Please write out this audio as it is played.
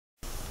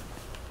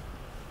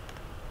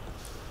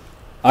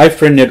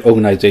iFriendNet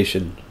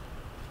organization.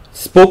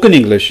 Spoken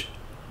English,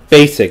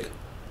 basic.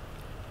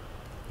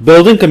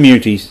 Building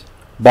communities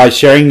by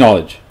sharing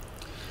knowledge.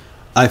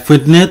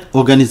 iFriendNet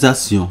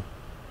organisation.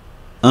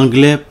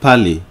 Anglais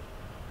parler.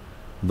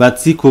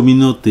 Bâti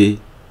communauté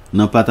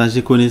nan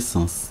partager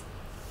connaissance.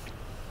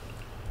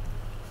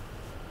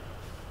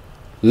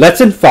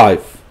 Lesson 5.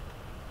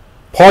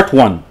 Part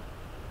 1.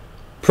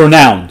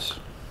 Pronouns.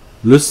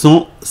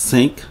 Leçon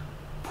 5.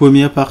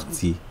 Première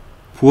partie.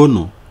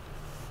 Pronom.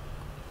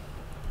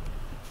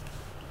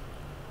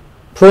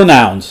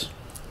 Pronouns.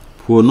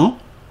 Pronom.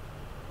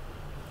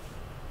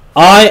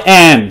 I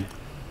am.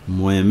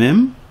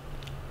 Moi-même.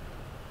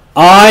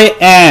 I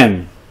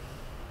am.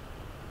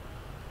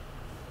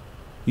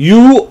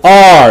 You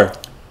are.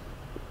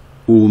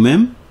 Ou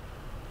même.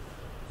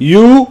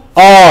 You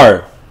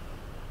are.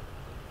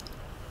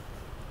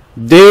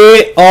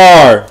 They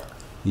are.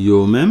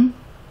 Yo même.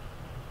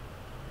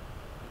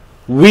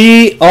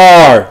 We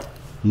are.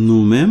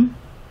 Nous-mêmes.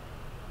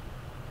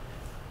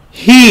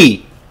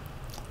 He.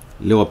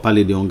 Là on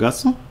parler de un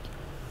garçon.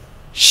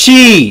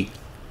 She.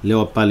 Là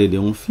on parler de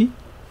une fille.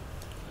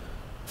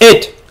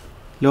 It.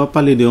 Là on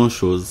parler de une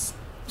chose.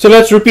 So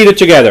let's repeat it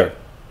together.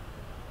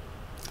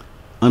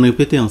 On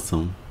répète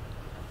ensemble.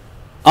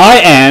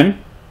 I am.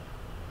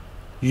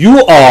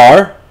 You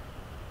are.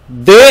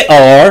 They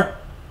are.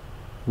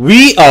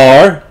 We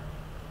are.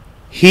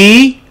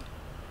 He.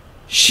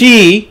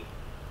 She.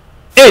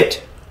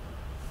 It.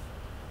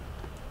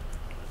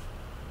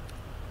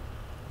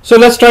 So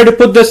let's try to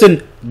put this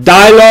in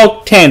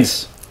dialogue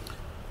tense.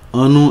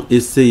 On nous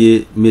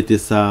essayer mettre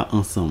ça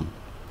ensemble.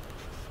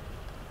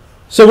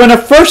 So when a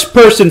first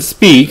person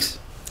speaks,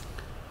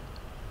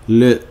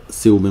 Le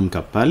c'est ou même qui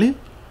parler.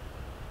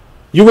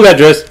 you will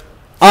address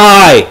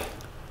I.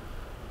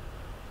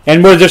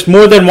 And where there's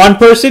more than one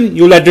person,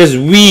 you will address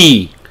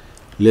we.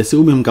 Laissez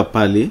ou même qui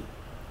parler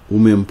ou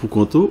même pour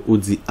compte ou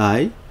dit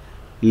I.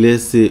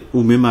 Laissez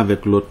ou même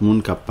avec l'autre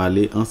monde qui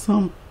parler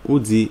ensemble ou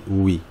dit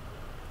oui.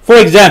 For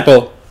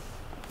example,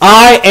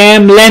 I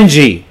am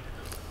Lenji.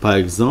 Par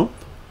exemple,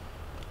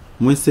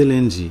 moi c'est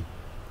lundi.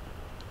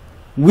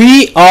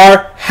 We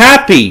are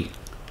happy.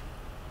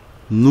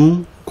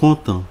 Nous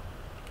contents.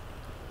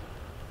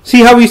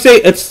 See how we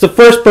say it's the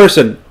first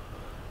person.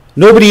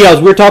 Nobody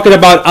else. We're talking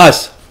about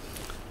us.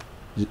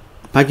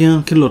 Pas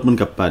gen quel autre monde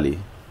qui parler.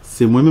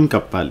 C'est moi-même qui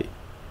parler.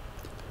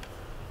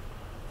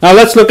 Now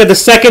let's look at the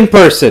second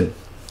person.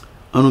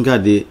 On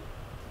regarde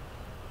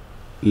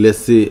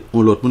laisser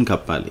on l'autre monde qui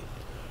parler.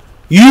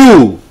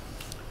 You.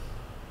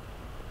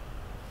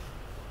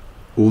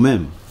 Ou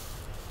même.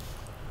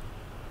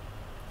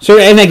 So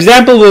an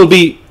example will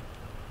be,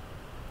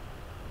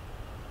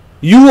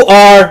 you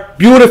are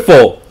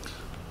beautiful.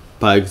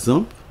 Par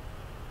exemple,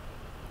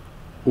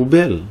 ou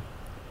belle.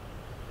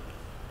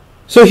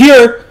 So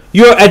here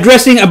you're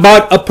addressing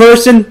about a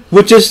person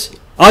which is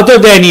other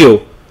than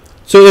you.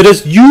 So it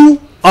is you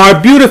are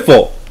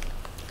beautiful.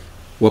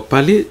 Ou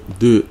parler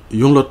de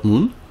yon l'autre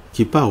monde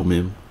qui pas ou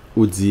même.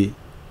 Ou dit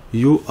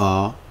you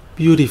are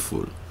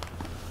beautiful.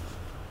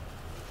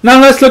 Now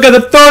let's look at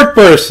the third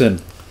person.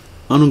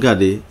 On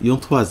regarde yon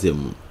troisième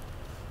monde.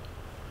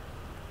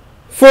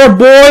 For a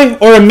boy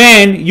or a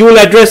man, you will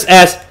address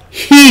as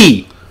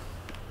he.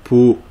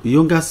 Pour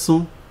yon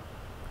garçon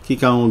qui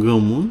a un grand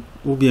monde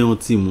ou bien un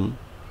petit monde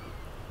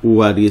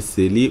ou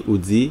adresser li ou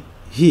dit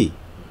he.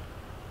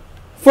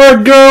 For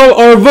a girl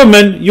or a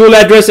woman, you will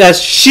address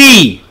as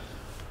she.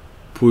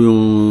 Pour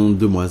yon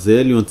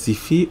demoiselle, yon petit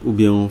fille ou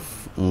bien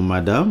un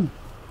madame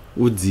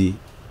ou dit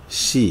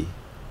she.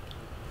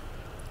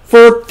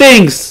 For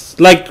things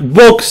like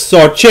books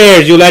or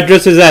chairs, you'll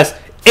address it as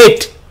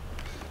it.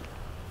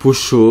 Pour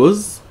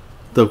choses,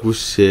 tant que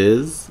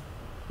chaise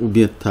ou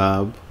bien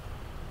table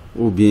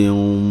ou bien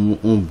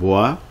on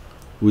bois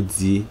ou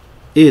dit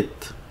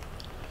it.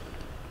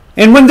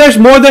 And when there's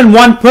more than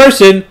one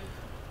person,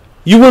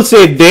 you will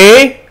say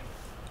they,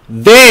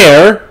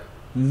 their,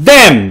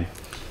 them.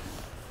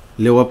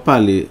 Le on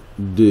parler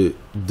de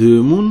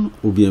deux moun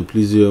ou bien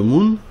plusieurs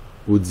moun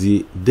ou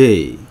dit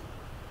they.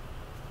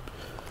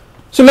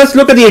 So let's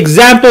look at the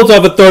examples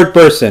of a third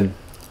person.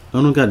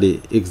 On regarde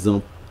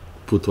exemple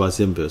pour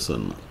troisième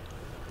personne.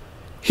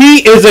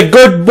 He is a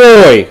good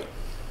boy.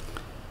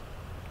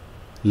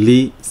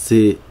 Li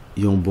c'est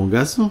un bon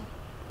garçon.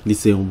 Li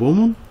c'est un bon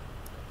moun.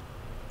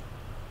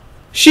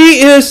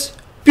 She is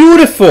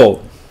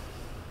beautiful.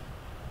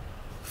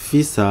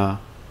 Fi sa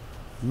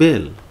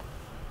belle.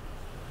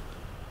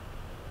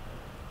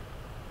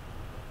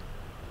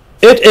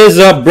 It is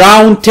a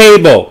brown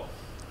table.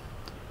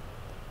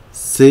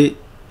 C'est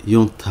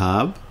yon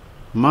table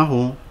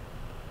marron.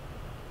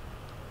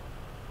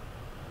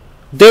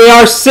 They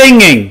are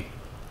singing.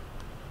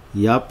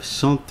 Yap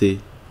chanté.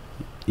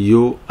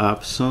 Yo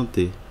ap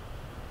chanté.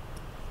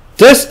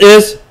 This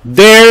is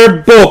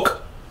their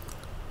book.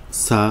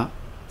 Ça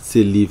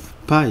c'est livre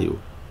pa yo.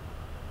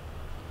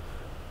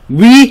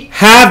 We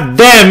have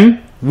them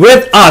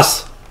with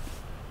us.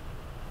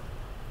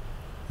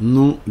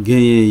 Nous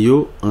genyen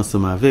yo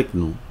ensemble avec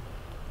nous.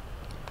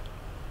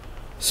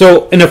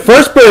 So in the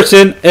first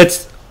person,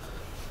 it's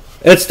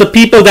It's the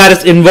people that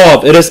is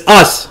involved. It is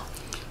us.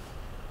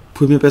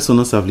 Première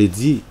personne, ça veut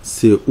dire,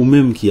 c'est ou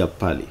même qui a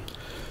parlé.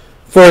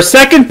 For a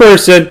second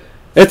person,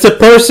 it's a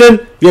person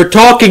you're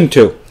talking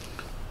to.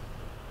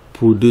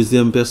 Pour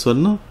deuxième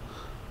personne, non,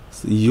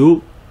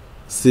 yo,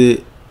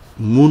 c'est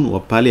moun ou a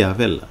parlé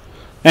avec là.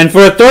 And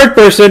for a third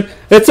person,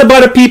 it's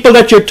about the people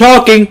that you're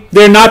talking,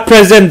 they're not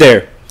present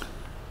there.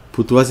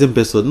 Pour troisième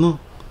personne, non,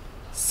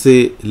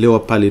 c'est le ou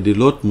a parlé de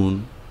l'autre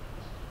moun,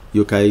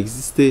 yo ka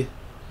existé,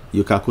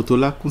 yo ka koto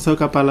là, comme ça yo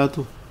ka parler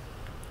tout.